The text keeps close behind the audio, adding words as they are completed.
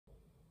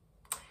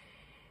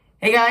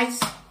Hey guys,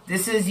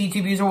 this is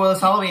YouTube user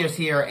PAElevators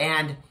here,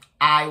 and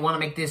I want to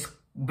make this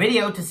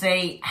video to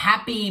say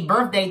happy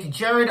birthday to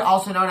Jared,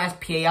 also known as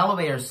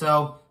PAElevators.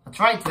 So, that's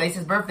right, today's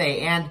his birthday,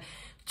 and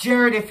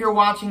Jared, if you're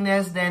watching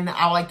this, then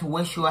I would like to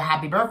wish you a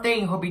happy birthday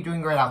and hope you're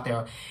doing great out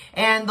there.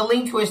 And the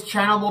link to his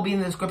channel will be in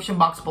the description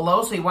box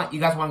below, so you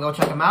guys want to go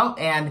check him out.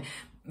 And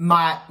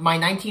my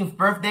 19th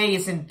birthday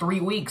is in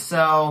 3 weeks,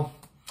 so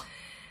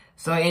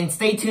and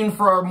stay tuned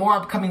for more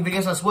upcoming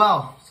videos as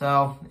well.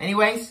 So,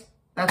 anyways,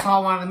 that's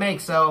all I wanted to make.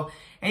 So,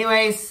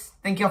 anyways,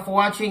 thank you all for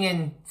watching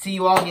and see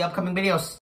you all in the upcoming videos.